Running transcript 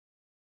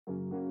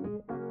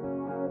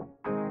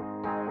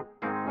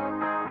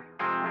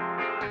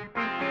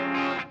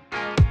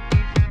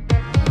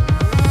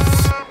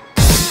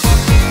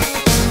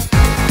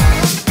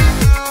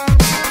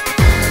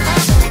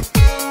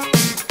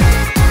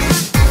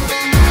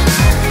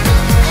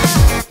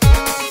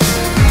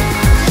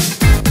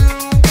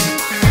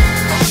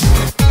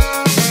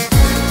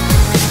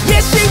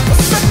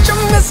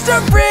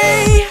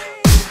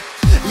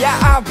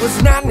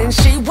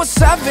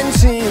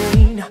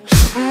17.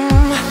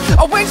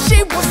 When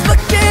she was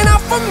looking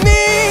out for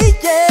me,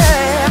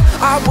 yeah,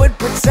 I would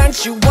pretend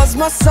she was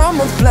my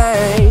summer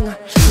fling.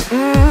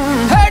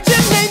 Heard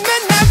your name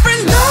in every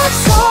love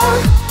song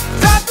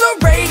that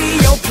the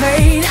radio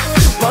played,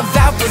 but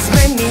that was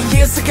many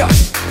years ago.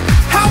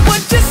 How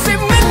would you see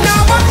me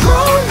now? I'm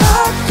grown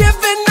up,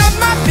 giving up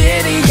my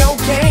video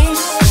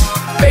games.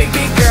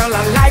 Baby girl,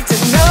 I'd like to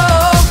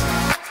know.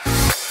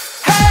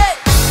 Hey,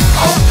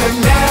 oh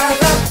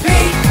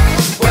Penelope,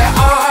 where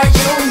are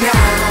you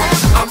now?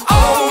 I'm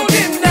old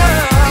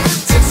enough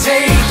to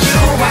take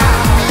you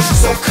out,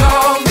 so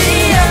call me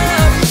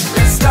up,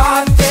 let's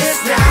start this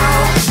now.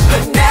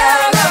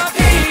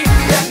 Penelope,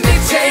 let me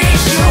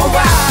take you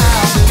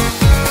out.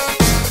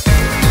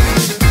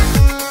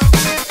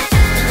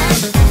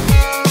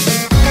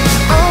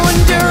 I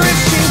wonder if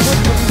she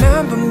would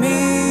remember me.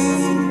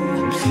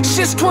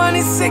 She's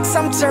 26,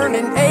 I'm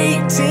turning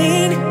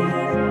 18.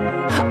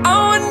 I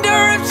wonder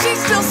if she's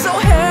still so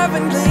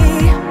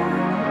heavenly.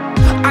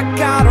 I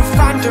gotta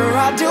find her,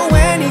 I'll do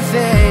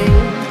anything,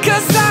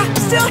 'cause I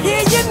still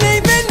hear your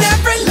name in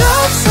every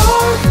love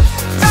song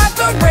that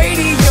the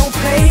radio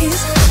plays.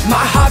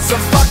 My heart's a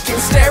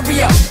fucking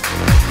stereo.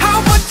 How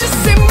would you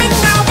see me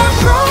now? I'm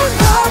grown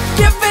up,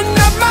 giving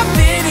up my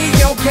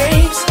video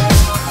games.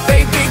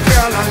 Baby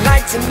girl, I'd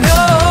like to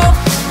know.